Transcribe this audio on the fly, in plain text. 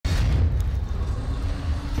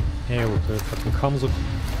Hey, вот fucking Hamzuk,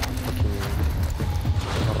 fucking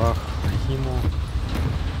Rahimo,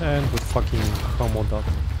 and with fucking Hamodat.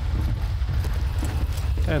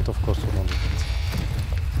 And of course Uran.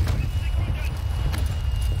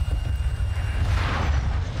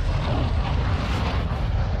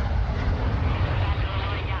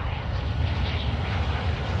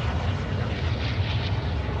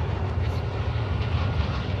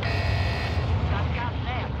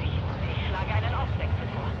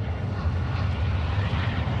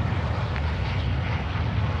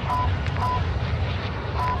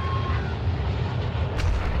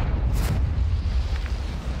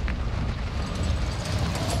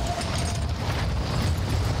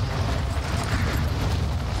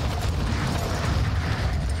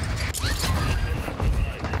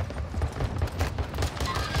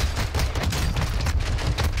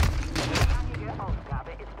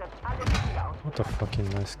 What a fucking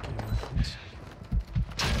nice game, I think.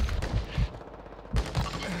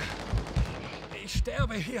 Ich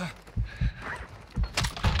sterbe hier.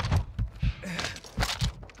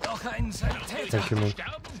 Noch ein Sanitäter. Thank you, man.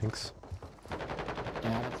 Thanks.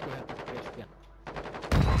 Yeah, let's go ahead. Yeah.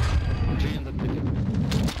 Be in the ticket.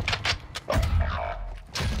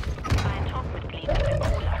 Ein Truppmitglied ist im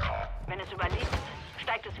Gulag. Wenn es überlebt,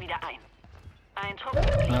 steigt es wieder ein. Ein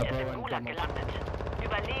Truppmitglied ist im Gulag gelandet.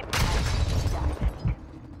 Überleben.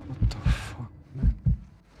 What the fuck, man?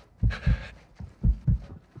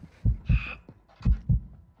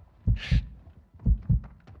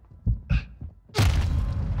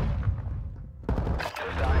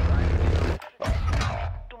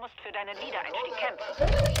 Du musst für deinen Wiedereinstieg kämpfen.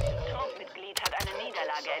 Truppmitglied hat eine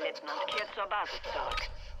Niederlage erlitten und kehrt zur Basis zurück.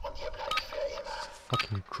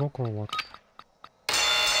 Fucking joke or what?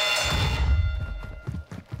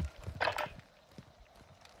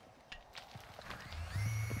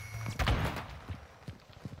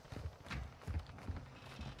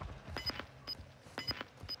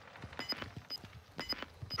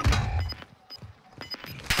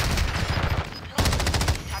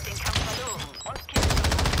 Hat den Kampf verloren und kehrt zurück.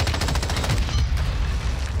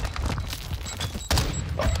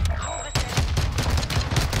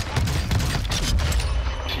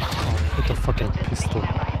 What the fucking pistol?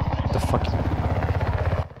 What the fucking...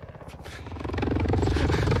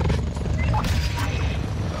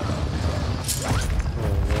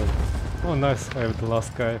 Oh nice, I have the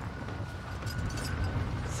last guy.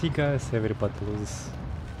 See guys, everybody loses.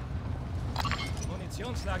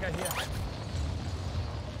 Munitionslager hier.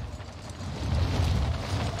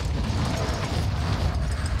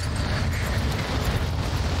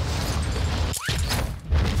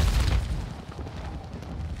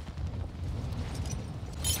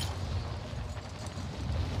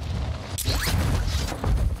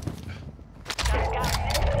 Das Gas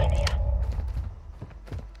nimmt sich dir.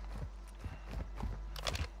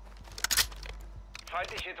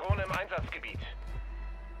 Feindliche Drohne im Einsatzgebiet.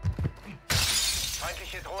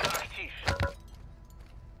 Feindliche Drohne aktiv.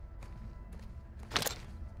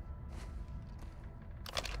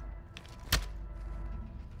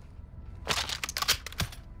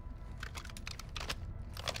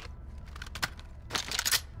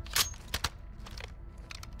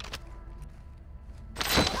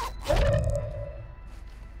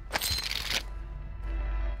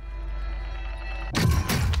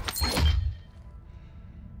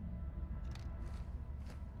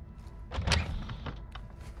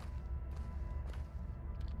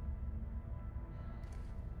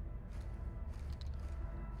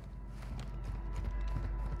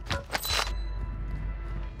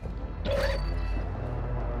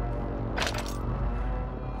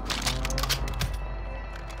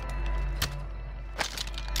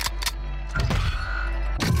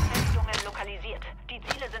 Festungen lokalisiert. Die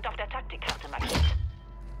Ziele sind auf der Taktikkarte markiert.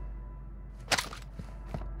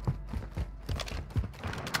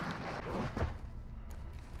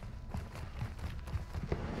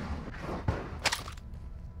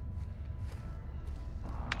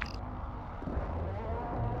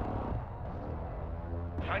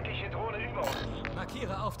 Feindliche Drohne über uns.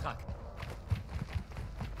 Markiere Auftrag.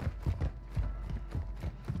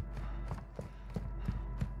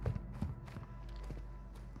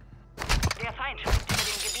 Der Feind springt über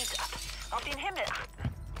dem Gebiet ab. Auf den Himmel achten.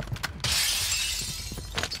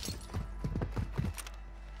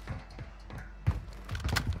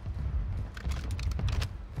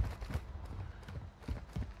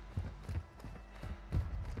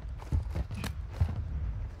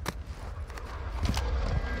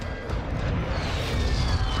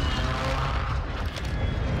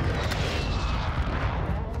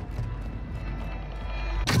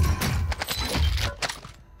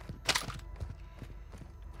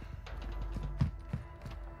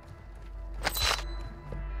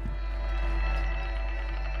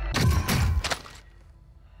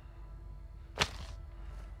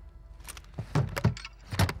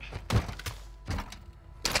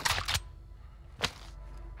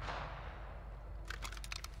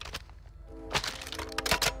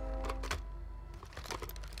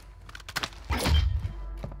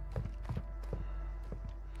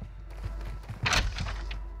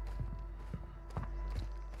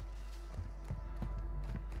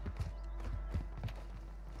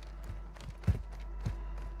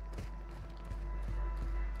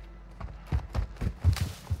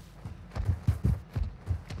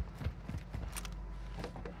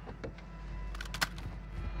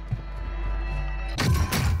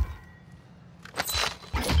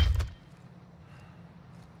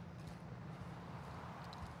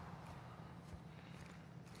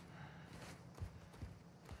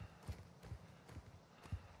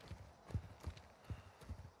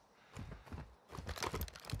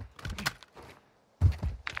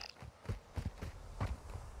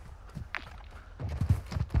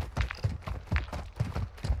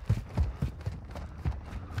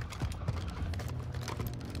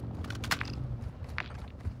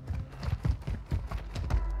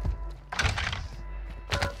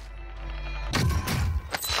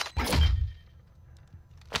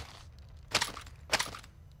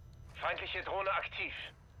 Feindliche Drohne aktiv.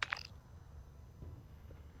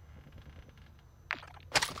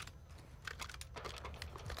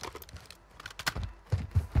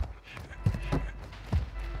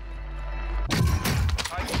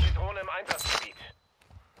 Feindliche Drohne im Einsatzgebiet.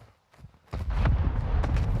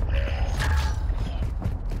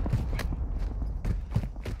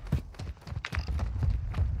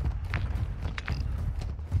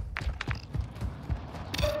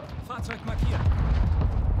 Fahrzeug markiert.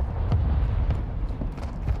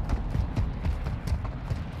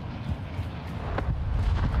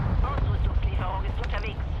 Ausrüstungslieferung ist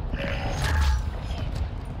unterwegs.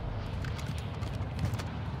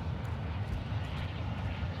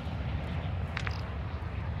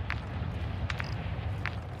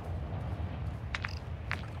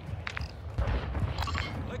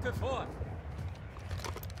 Rücke vor.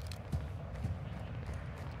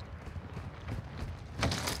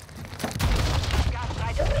 Gas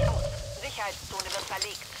breitet sich aus. Sicherheitszone wird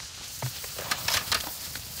verlegt.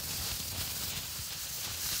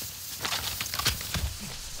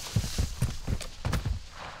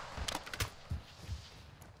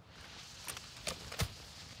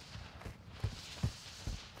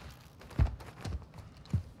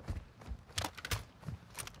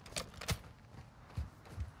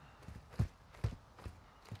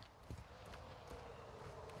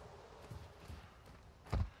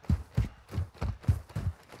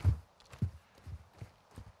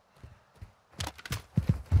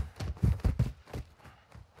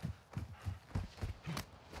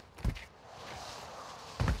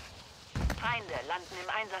 Feinde landen im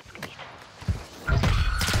Einsatzgebiet.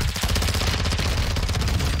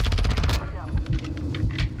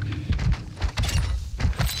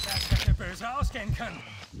 Das hätte böse ausgehen können.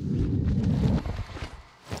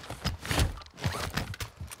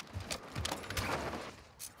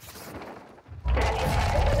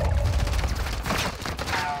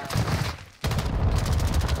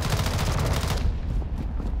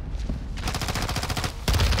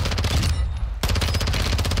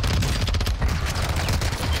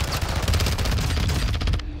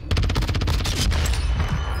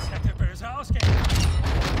 Das hätte böse ausgehen können.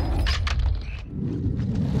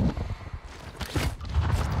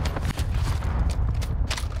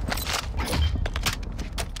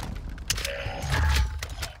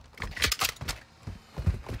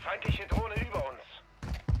 Feindliche Drohne über uns.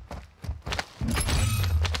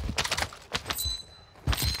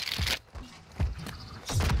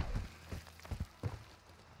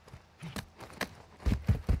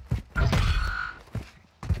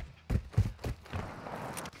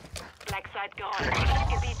 Blackside geräumt.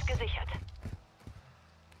 Gebiet gesichert.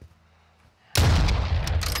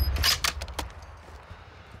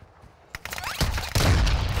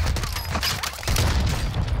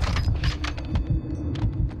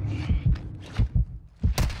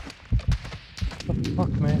 What the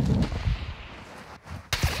fuck, man?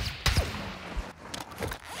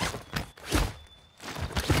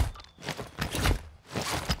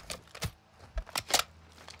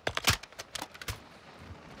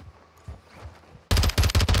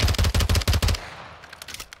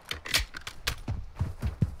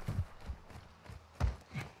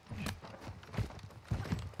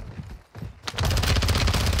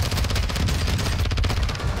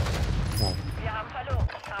 Wir haben verloren,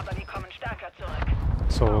 aber wir kommen stärker zurück.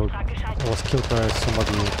 So Auftrag I gescheitert. was killed by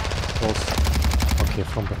somebody else. Okay,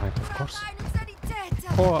 from behind, of course.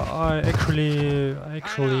 Oh, I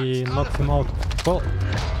actually knocked him out. Well,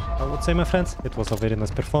 I would say, my friends, it was a very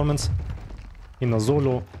nice performance in a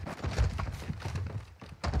solo.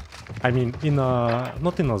 I mean,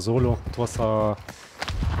 not in a solo. It was a.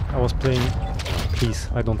 I was playing. Please,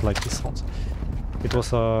 I don't like these sounds. It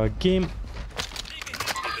was a game,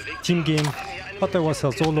 team game, but I was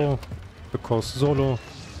a solo because solo.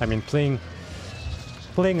 I mean, playing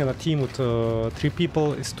in a team with 3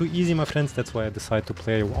 people is too easy, my friends. That's why I decided to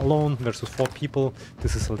play alone versus 4 people.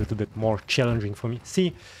 This is a little bit more challenging for me.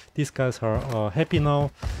 See, these guys are happy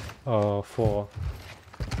now for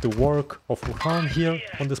the work of Uran here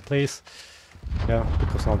on this place. Yeah,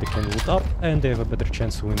 because now they can loot up and they have a better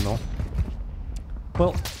chance to win now.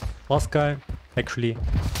 Well, last guy, actually,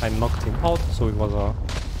 I knocked him out, so it was a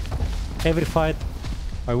every fight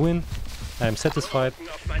I win. I am satisfied.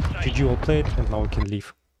 GG all played, and now we can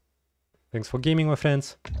leave. Thanks for gaming, my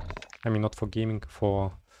friends. I mean, not for gaming,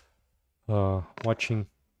 for watching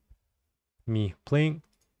me playing.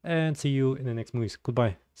 And see you in the next movies.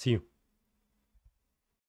 Goodbye. See you.